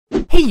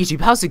Hey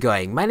YouTube, how's it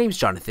going? My name's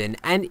Jonathan,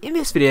 and in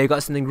this video I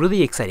got something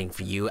really exciting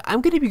for you.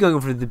 I'm going to be going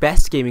over the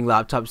best gaming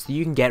laptops that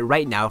you can get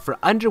right now for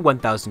under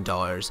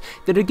 $1,000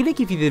 that are going to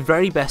give you the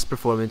very best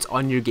performance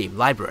on your game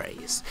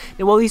libraries.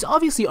 Now while these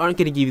obviously aren't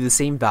going to give you the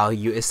same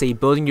value as say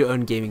building your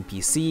own gaming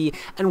PC,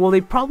 and while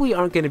they probably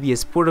aren't going to be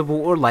as portable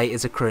or light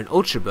as a current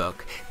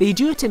Ultrabook, they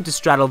do attempt to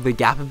straddle the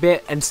gap a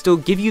bit and still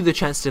give you the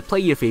chance to play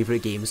your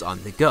favorite games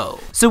on the go.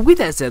 So with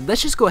that said,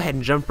 let's just go ahead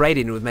and jump right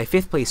in with my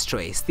 5th place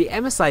choice, the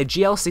MSI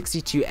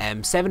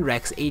GL62M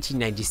 7REX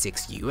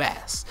 1896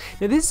 US.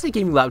 Now this is a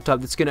gaming laptop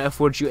that's going to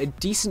afford you a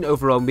decent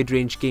overall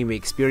mid-range gaming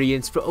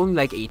experience for only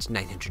like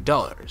 $800 to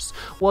 $900.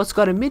 While it's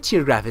got a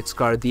mid-tier graphics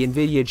card, the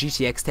Nvidia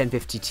GTX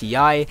 1050 Ti,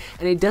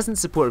 and it doesn't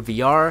support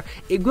VR,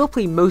 it will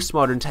play most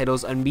modern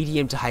titles on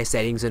medium to high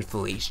settings and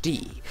full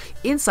HD.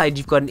 Inside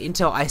you've got an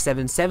Intel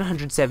i7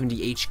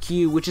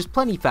 770HQ, which is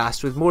plenty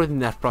fast with more than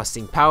enough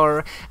processing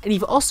power, and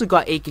you've also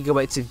got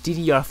 8GB of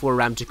DDR4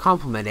 RAM to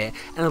complement it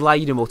and allow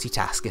you to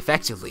multitask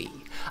effectively.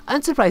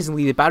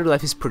 Unsurprisingly, the battery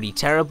life is pretty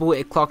terrible.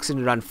 It clocks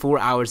in around 4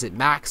 hours at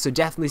max, so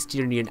definitely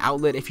steer near an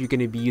outlet if you're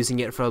going to be using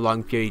it for a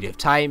long period of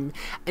time.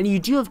 And you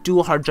do have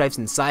dual hard drives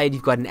inside.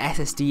 You've got an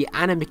SSD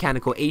and a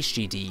mechanical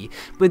HDD,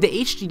 but the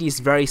HDD is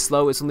very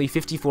slow. It's only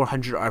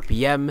 5400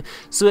 RPM,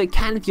 so it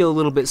can feel a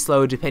little bit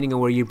slow depending on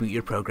where you boot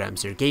your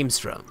programs or games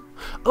from.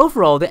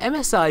 Overall, the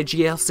MSI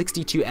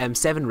GL62M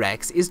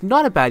 7REX is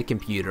not a bad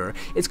computer.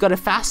 It's got a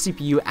fast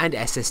CPU and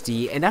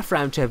SSD, enough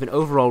RAM to have an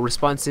overall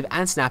responsive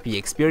and snappy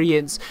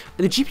experience.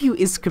 The GPU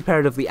is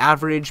comparatively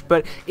average,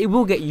 but it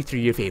will get you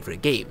through your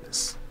favorite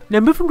games. Now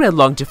moving right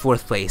along to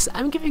 4th place,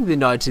 I'm giving the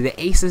nod to the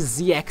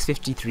ASUS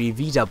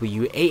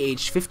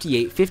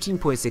ZX53VW-AH58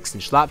 15.6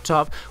 inch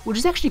laptop, which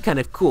is actually kind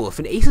of cool. If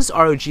an ASUS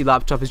ROG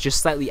laptop is just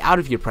slightly out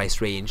of your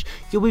price range,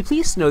 you'll be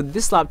pleased to know that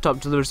this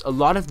laptop delivers a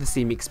lot of the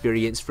same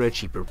experience for a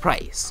cheaper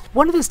price.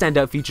 One of the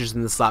standout features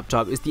in this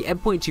laptop is the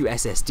M.2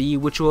 SSD,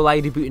 which will allow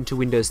you to boot into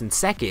Windows in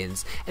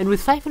seconds, and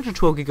with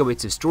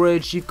 512GB of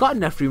storage, you've got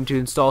enough room to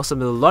install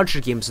some of the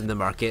larger games in the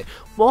market,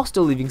 while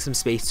still leaving some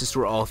space to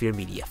store all of your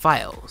media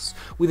files.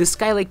 With a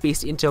Skylake-based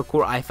Intel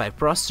Core i5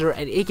 processor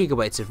and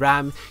 8GB of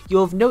RAM,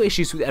 you'll have no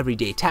issues with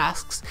everyday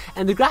tasks,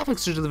 and the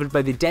graphics are delivered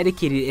by the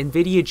dedicated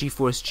Nvidia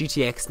GeForce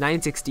GTX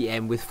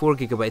 960M with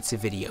 4GB of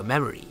video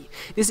memory.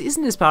 This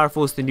isn't as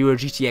powerful as the newer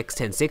GTX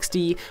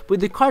 1060, but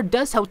the card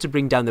does help to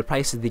bring down the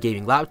price of the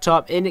gaming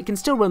laptop, and it can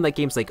still run like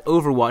games like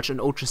Overwatch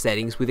on ultra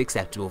settings with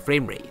acceptable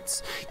frame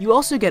rates. You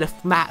also get a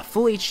matte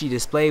Full HD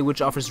display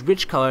which offers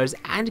rich colors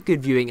and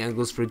good viewing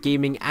angles for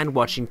gaming and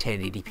watching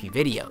 1080p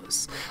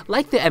videos.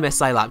 Like the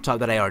MSI laptop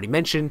that I already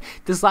mentioned,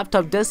 this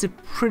laptop does have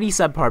pretty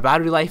subpar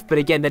battery life, but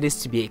again that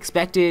is to be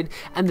expected,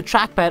 and the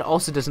trackpad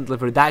also doesn't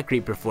deliver that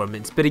great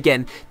performance, but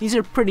again these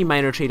are pretty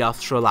minor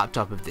trade-offs for a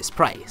laptop of this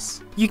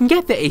price. You can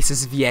get the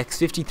ASUS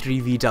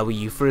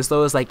ZX53VW for as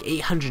low as like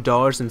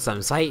 $800 on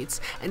some sites,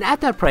 and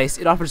at that price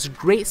it offers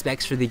great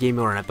specs for the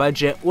gamer on a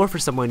budget or for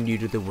someone new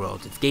to the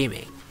world of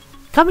gaming.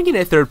 Coming in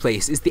at 3rd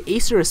place is the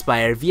Acer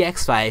Aspire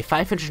VX5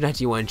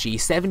 591G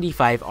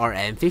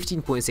 75RM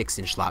 15.6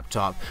 inch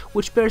laptop,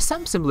 which bears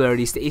some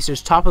similarities to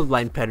Acer's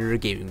top-of-the-line Predator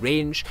gaming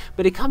range,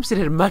 but it comes in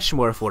at a much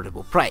more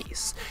affordable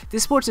price.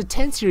 This sports a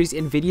 10 series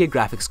Nvidia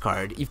graphics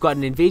card. You've got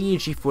an Nvidia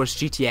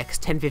GeForce GTX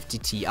 1050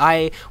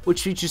 Ti,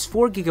 which features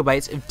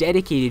 4GB of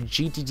dedicated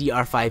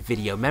GDDR5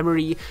 video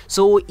memory,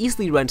 so it will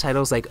easily run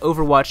titles like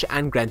Overwatch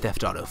and Grand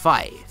Theft Auto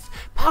 5.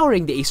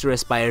 Powering the Acer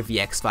Aspire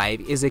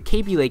VX5 is a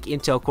Kaby Lake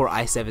Intel Core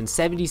i7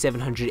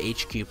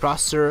 7700HQ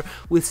processor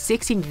with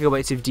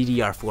 16GB of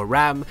DDR4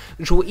 RAM,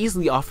 which will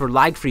easily offer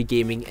lag-free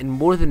gaming and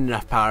more than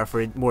enough power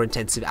for more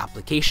intensive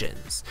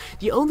applications.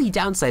 The only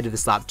downside of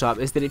this laptop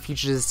is that it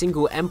features a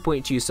single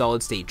M.2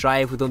 solid-state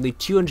drive with only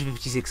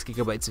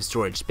 256GB of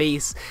storage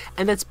space,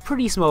 and that's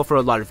pretty small for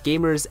a lot of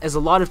gamers, as a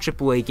lot of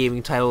AAA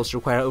gaming titles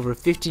require over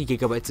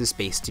 50GB of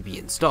space to be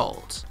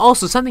installed.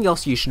 Also, something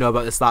else you should know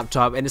about this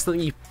laptop, and it's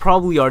something you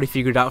probably already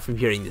figured out from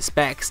hearing the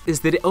specs,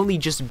 is that it only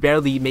just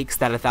barely makes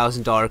that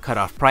 $1,000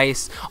 cutoff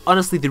price.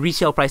 Honestly, the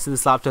retail price of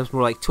this laptop is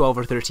more like $1,200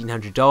 or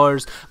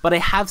 $1,300, but I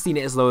have seen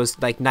it as low as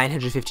like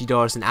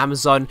 $950 on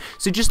Amazon,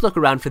 so just look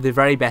around for the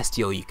very best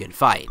deal you can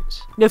find.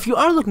 Now if you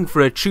are looking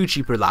for a true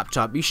cheaper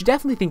laptop, you should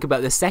definitely think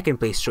about the 2nd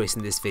place choice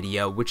in this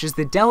video, which is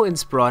the Dell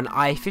Inspiron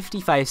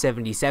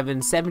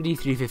i5577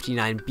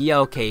 7359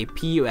 BLK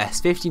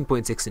PUS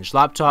 15.6 inch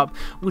laptop,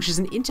 which is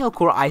an Intel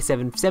Core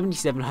i7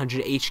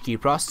 7700HQ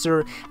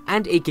processor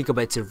and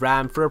 8GB of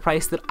RAM for a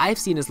price that I've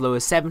seen as low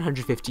as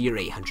 $750 or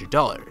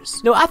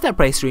 $800. Now at that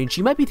price range,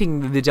 you might be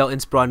thinking that the Dell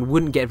Inspiron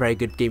wouldn't get very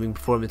good gaming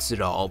performance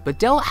at all, but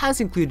Dell has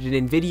included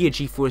an Nvidia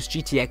GeForce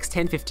GTX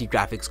 1050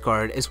 graphics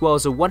card as well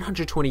as a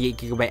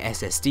 128GB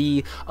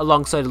SSD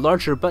alongside a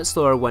larger but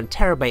slower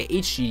 1TB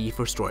HDD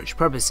for storage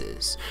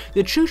purposes.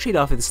 The true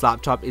trade-off of this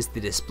laptop is the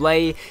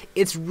display.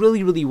 It's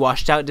really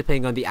washed out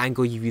depending on the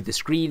angle you view the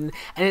screen,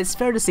 and it's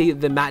fair to say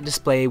that the matte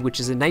display, which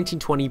is a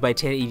 1920 by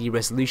 1080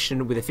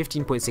 resolution with a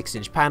 15.6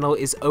 inch panel,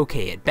 panel is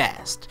okay at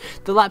best.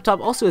 The laptop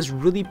also has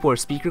really poor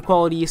speaker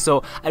quality,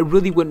 so I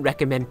really wouldn't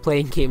recommend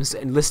playing games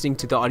and listening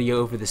to the audio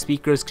over the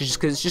speakers because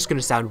it's just going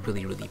to sound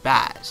really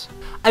bad.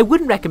 I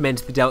wouldn't recommend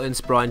the Dell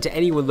Inspiron to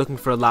anyone looking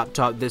for a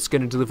laptop that's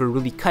going to deliver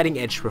really cutting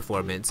edge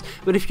performance,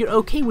 but if you're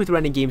okay with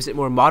running games at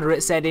more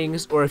moderate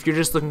settings, or if you're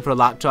just looking for a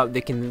laptop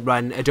that can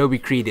run Adobe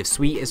Creative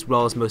Suite as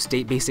well as most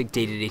basic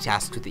day-to-day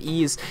tasks with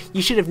ease,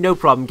 you should have no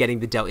problem getting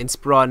the Dell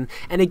Inspiron,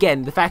 and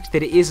again, the fact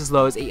that it is as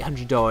low as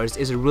 $800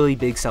 is a really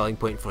big selling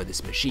point for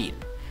this machine.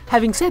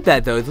 Having said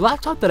that though, the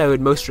laptop that I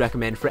would most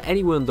recommend for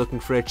anyone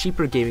looking for a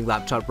cheaper gaming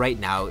laptop right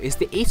now is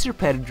the Acer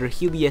Predator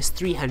Helios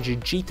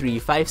 300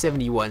 G3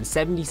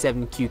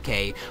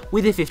 571-77QK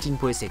with a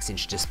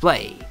 15.6-inch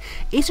display.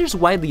 Acer is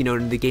widely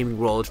known in the gaming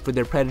world for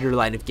their Predator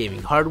line of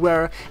gaming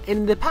hardware, and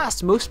in the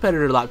past most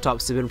Predator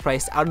laptops have been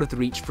priced out of the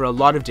reach for a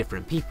lot of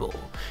different people.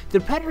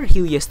 The Predator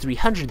Helios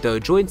 300 though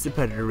joins the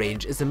Predator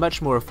range as a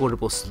much more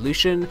affordable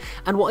solution,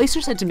 and while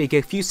Acer's had to make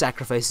a few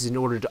sacrifices in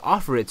order to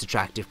offer its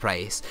attractive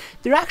price,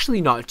 they're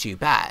actually not too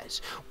bad.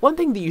 One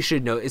thing that you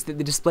should note is that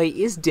the display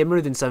is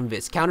dimmer than some of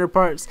its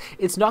counterparts.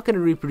 It's not going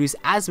to reproduce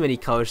as many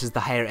colors as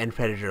the higher end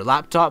Predator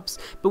laptops,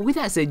 but with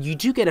that said, you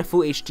do get a full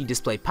HD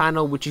display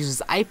panel which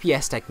uses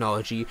IPS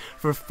technology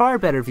for far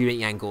better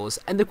viewing angles,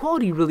 and the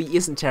quality really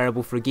isn't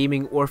terrible for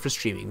gaming or for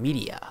streaming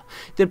media.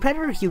 The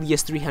Predator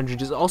Helios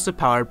 300 is also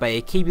powered by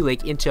a Kaby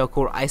Lake Intel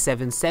Core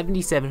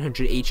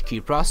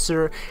i7-7700HQ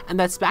processor, and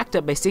that's backed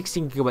up by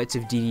 16GB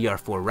of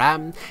DDR4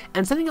 RAM,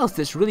 and something else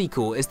that's really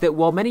cool is that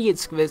while many of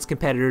its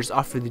competitors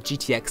offer the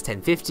GTX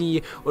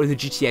 1050 or the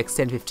GTX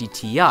 1050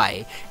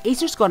 Ti,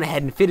 Acer's gone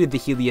ahead and fitted the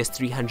Helios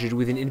 300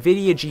 with an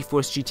NVIDIA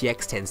GeForce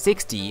GTX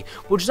 1060,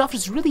 which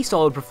offers really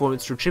solid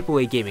performance for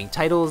AAA gaming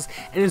titles,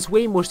 and is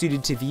way more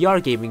suited to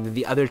VR gaming than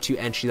the other two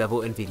entry-level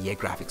NVIDIA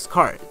graphics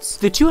cards.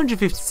 The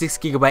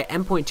 256GB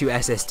M.2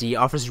 SSD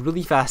offers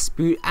really fast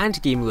boot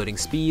and game loading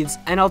speeds,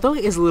 and although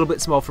it is a little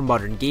bit small for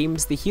modern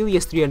games, the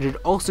Helios 300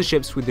 also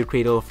ships with the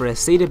Cradle for a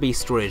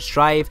SATA-based storage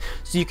drive,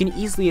 so you can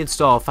easily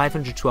install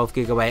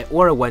 512GB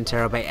or a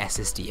 1TB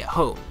SSD at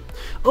home.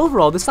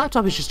 Overall, this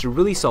laptop is just a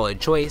really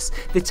solid choice.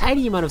 The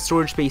tiny amount of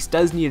storage space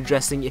does need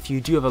addressing if you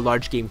do have a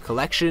large game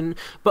collection,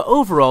 but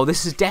overall,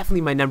 this is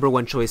definitely my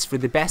 #1 choice for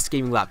the best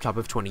gaming laptop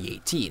of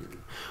 2018.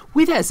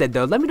 With that said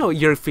though, let me know what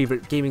your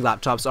favorite gaming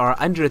laptops are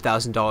under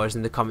 $1,000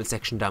 in the comment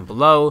section down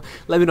below.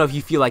 Let me know if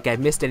you feel like I've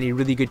missed any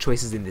really good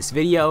choices in this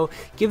video.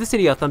 Give this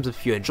video a thumbs up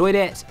if you enjoyed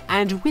it,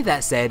 and with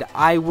that said,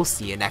 I will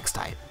see you next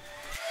time.